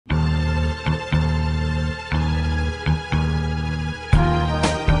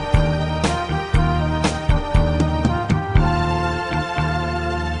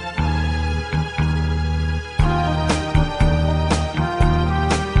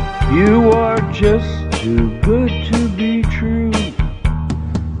You are just too good to be true.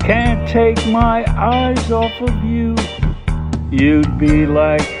 Can't take my eyes off of you. You'd be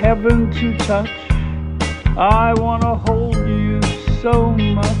like heaven to touch. I wanna hold you so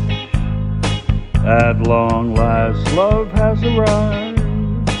much. At long last, love has arrived,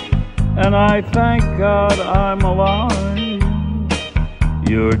 and I thank God I'm alive.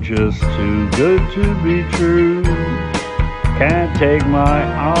 You're just too good to be true. Can't take my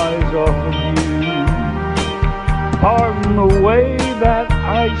eyes off of you. Pardon the way that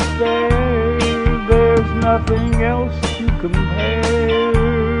I stare, there's nothing else to compare.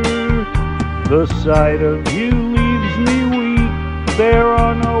 The sight of you leaves me weak. There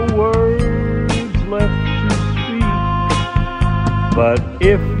are no words left to speak. But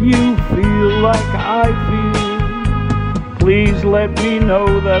if you feel like I feel, please let me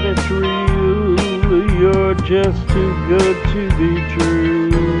know that it's real. You're just too good to be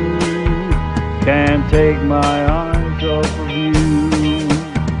true. Can't take my eyes off of you.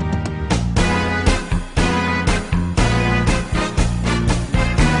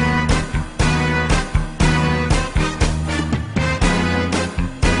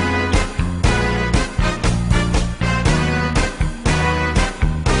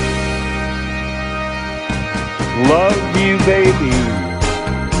 Love you, baby,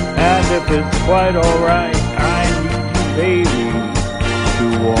 and if it's quite alright, I need you, baby, to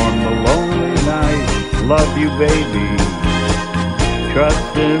warm the lonely night. Love you, baby,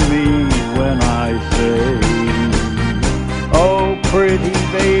 trust in me when I say, oh, pretty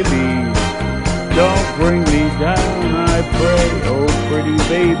baby, don't bring me down, I pray. Oh, pretty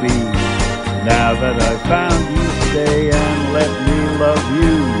baby, now that I found you, stay and let me love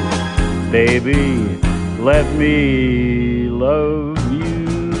you, baby. Let me love you.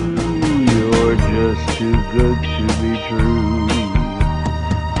 You're just too good to be true.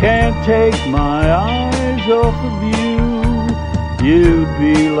 Can't take my eyes off of you. You'd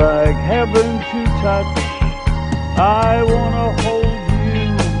be like heaven to touch. I wanna hold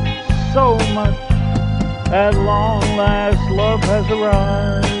you so much. At long last, love has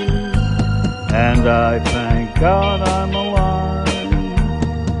arrived, and I thank God I'm alive.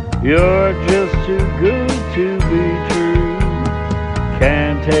 You're just too good to be true.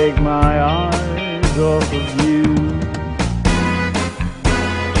 Can't take my eyes off of you.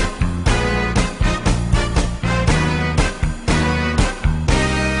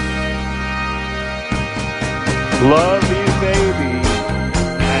 Love you, baby,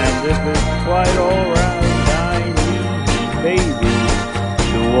 and if it's quite alright, I need you, baby,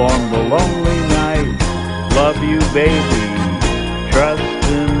 to warm the lonely night. Love you, baby, trust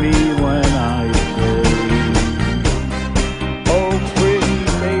in